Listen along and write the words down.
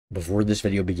Before this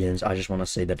video begins, I just want to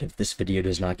say that if this video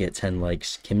does not get 10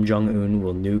 likes, Kim Jong-un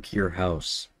will nuke your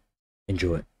house.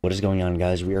 Enjoy. What is going on,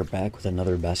 guys? We are back with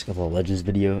another Basketball Legends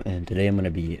video, and today I'm going to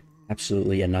be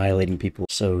absolutely annihilating people.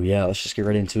 So yeah, let's just get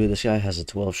right into it. This guy has a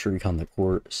 12 streak on the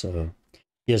court, so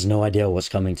he has no idea what's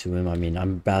coming to him. I mean,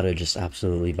 I'm about to just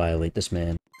absolutely violate this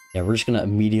man. Yeah, we're just going to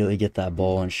immediately get that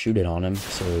ball and shoot it on him.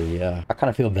 So yeah, I kind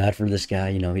of feel bad for this guy.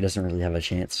 You know, he doesn't really have a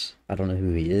chance. I don't know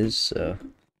who he is, so...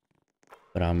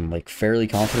 But I'm like fairly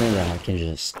confident that I can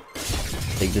just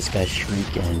take this guy's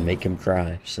streak and make him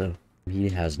cry. So he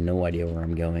has no idea where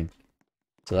I'm going.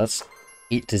 So that's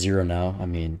 8-0 now. I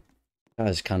mean,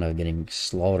 guy's kind of getting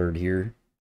slaughtered here.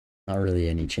 Not really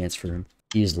any chance for him.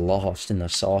 He's lost in the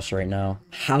sauce right now.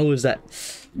 How is that?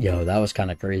 Yo, that was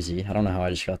kind of crazy. I don't know how I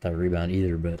just got that rebound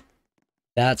either, but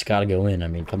that's got to go in. I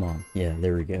mean, come on. Yeah,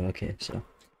 there we go. Okay, so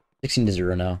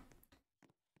 16-0 now.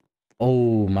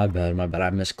 Oh, my bad. My bad. I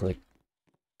misclicked.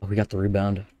 Oh, we got the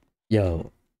rebound.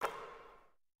 Yo.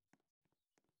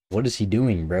 What is he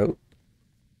doing, bro?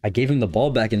 I gave him the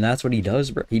ball back and that's what he does,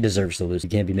 bro. He deserves to lose. He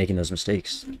can't be making those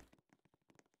mistakes.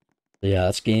 So yeah,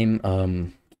 that's game.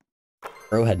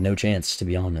 Bro had no chance, to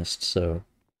be honest. So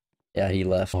yeah, he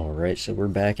left. Alright, so we're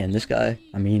back. And this guy,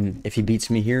 I mean, if he beats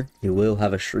me here, he will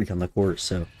have a streak on the court.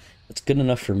 So that's good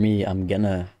enough for me. I'm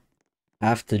gonna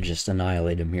have to just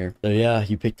annihilate him here. So yeah,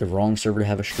 you picked the wrong server to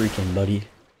have a streak in, buddy.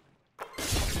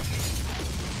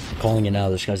 Calling it now,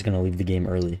 this guy's gonna leave the game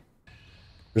early.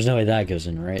 There's no way that goes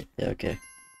in, right? Yeah, okay.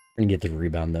 We're gonna get the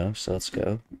rebound though, so let's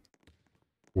go.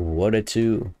 What a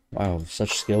 2. Wow,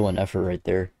 such skill and effort right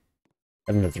there.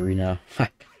 7-3 now.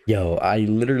 Yo, I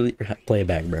literally play it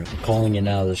back, bro. Calling it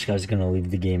now, this guy's gonna leave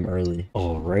the game early.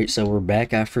 Alright, so we're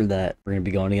back after that. We're gonna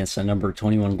be going against the number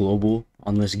 21 global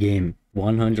on this game.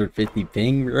 150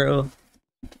 ping, bro.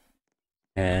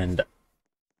 And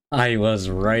I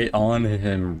was right on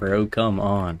him, bro. Come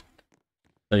on.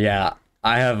 So yeah,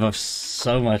 I have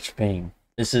so much ping.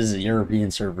 This is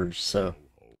European servers, so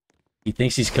he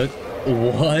thinks he's cooked.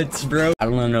 What, bro? I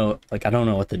don't know. Like, I don't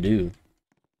know what to do.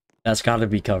 That's got to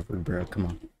be covered, bro. Come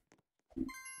on.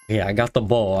 Yeah, I got the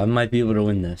ball. I might be able to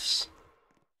win this.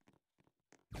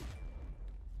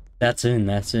 That's in.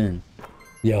 That's in.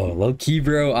 Yo, low key,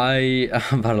 bro.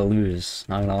 I'm about to lose.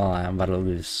 Not gonna lie, I'm about to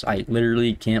lose. I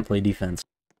literally can't play defense.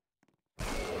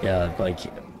 Yeah, like,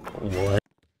 what?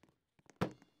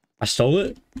 I stole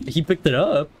it? He picked it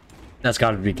up? That's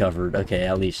got to be covered. Okay,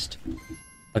 at least.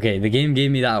 Okay, the game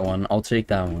gave me that one. I'll take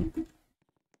that one.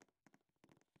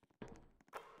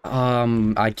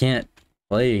 I can't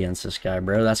play against this guy,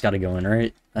 bro. That's got to go in,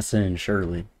 right? That's in,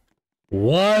 surely.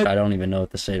 What? I don't even know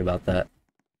what to say about that.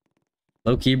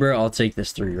 Low key, bro, I'll take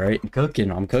this 3, right? I'm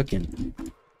cooking.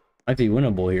 Might be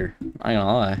winnable here. I ain't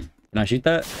gonna lie. Can I shoot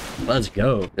that? Let's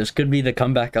go. This could be the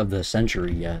comeback of the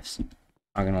century, yes.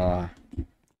 Not gonna lie.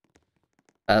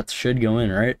 That should go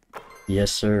in, right?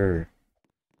 Yes, sir.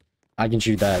 I can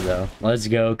shoot that, though. Let's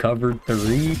go. Covered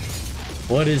 3.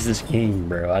 What is this game,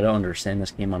 bro? I don't understand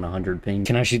this game on 100 ping.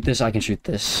 Can I shoot this? I can shoot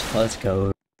this. Let's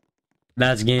go.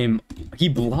 That's game. He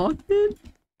blocked it?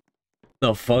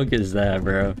 The fuck is that,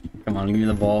 bro? Come on, give me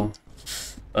the ball.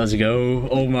 Let's go.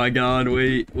 Oh my god.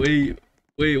 Wait.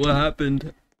 What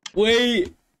happened?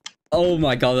 Wait. Oh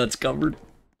my god, that's covered.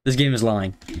 This game is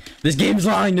lying. This game is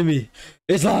lying to me.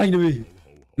 It's lying to me.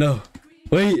 No.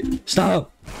 Wait.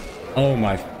 Stop. Oh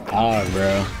my god,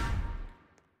 bro.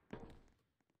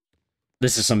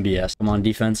 This is some BS. Come on,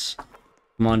 defense.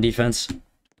 Come on, defense.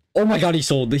 Oh my god, he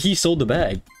sold the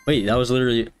bag. Wait, that was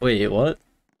literally... Wait, what?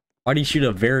 Why'd he shoot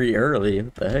up very early?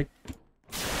 What the heck?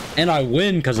 And I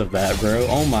win because of that, bro.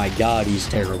 Oh my god, he's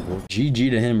terrible. GG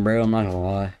to him, bro. I'm not gonna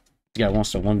lie. This guy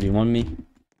wants to 1v1 me.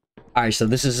 Alright, so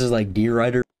this is his, like, deer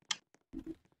rider.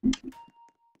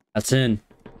 That's in.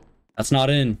 That's not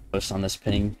in. Just on this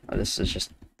ping. Oh, this is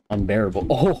just unbearable.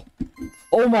 Oh!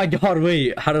 Oh my god,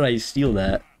 wait. How did I steal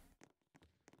that?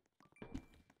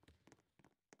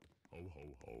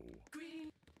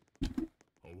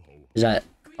 Is that...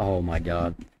 Oh my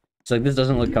god. It's like, this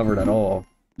doesn't look covered at all.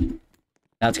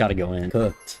 That's gotta go in.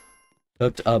 Cooked.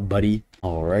 Cooked up, buddy.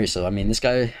 Alright, so, I mean, this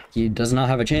guy, he does not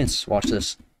have a chance. Watch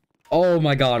this. Oh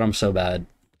my god, I'm so bad.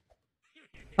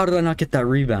 How did I not get that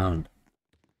rebound?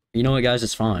 You know what, guys?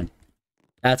 It's fine.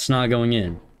 That's not going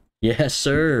in. Yes,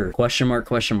 sir. Question mark,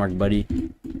 buddy.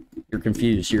 You're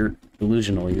confused. You're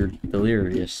delusional. You're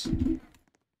delirious.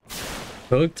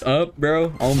 Cooked up,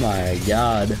 bro. Oh my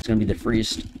god. It's gonna be the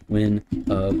freest win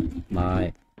of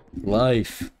my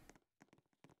life.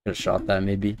 Could have shot that,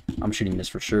 maybe. I'm shooting this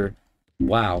for sure.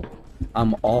 Wow.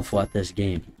 I'm awful at this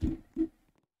game. Can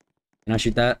I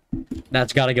shoot that?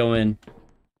 That's gotta go in.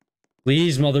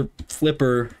 Please, mother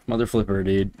flipper,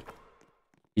 dude.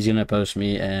 He's gonna post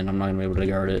me, and I'm not gonna be able to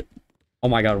guard it. Oh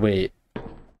my god, wait.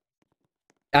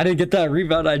 I didn't get that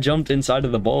rebound. I jumped inside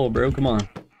of the ball, bro. Come on.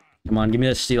 Come on, give me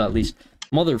that steal at least.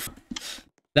 Mother...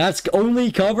 That's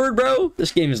only covered, bro?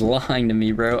 This game is lying to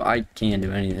me, bro. I can't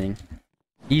do anything.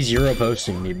 He's Euro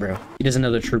posting me, bro. He doesn't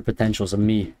know the true potentials of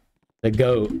me. The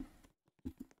GOAT.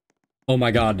 Oh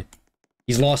my god.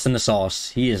 He's lost in the sauce.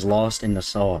 He is lost in the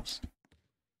sauce.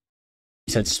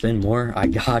 He said spin more. I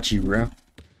got you, bro.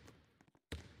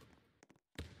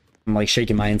 I'm like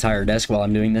shaking my entire desk while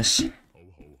I'm doing this.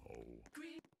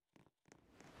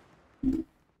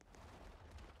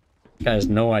 Guy has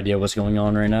no idea what's going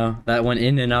on right now. That went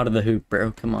in and out of the hoop,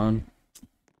 bro. Come on.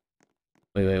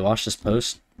 Wait, watch this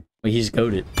post. Wait, he's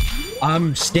goated.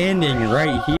 I'm standing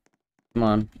right here. Come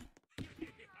on.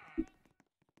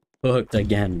 Hooked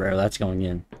again, bro. That's going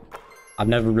in. I've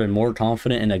never been more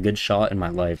confident in a good shot in my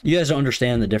life. You guys don't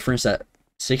understand the difference that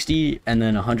 60 and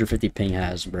then 150 ping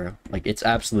has, bro. Like, it's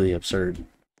absolutely absurd.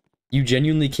 You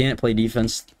genuinely can't play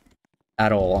defense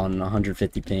at all on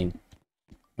 150 ping.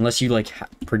 Unless you, like,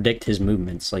 predict his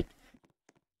movements. Like,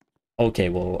 okay,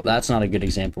 well, that's not a good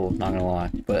example, not gonna lie.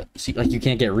 But, see, like, you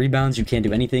can't get rebounds, you can't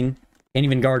do anything. Can't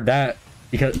even guard that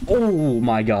because, oh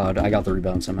my god, I got the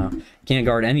rebound somehow. Can't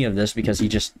guard any of this because he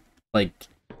just, like,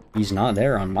 he's not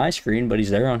there on my screen, but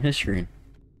he's there on his screen.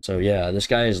 So, yeah, this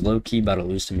guy is low-key about to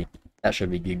lose to me. That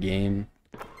should be a good game.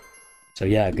 So,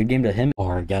 yeah, good game to him.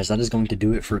 Alright, guys, that is going to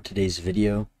do it for today's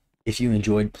video. If you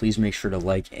enjoyed, please make sure to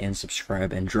like and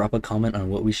subscribe and drop a comment on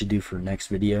what we should do for next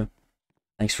video.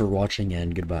 Thanks for watching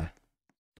and goodbye.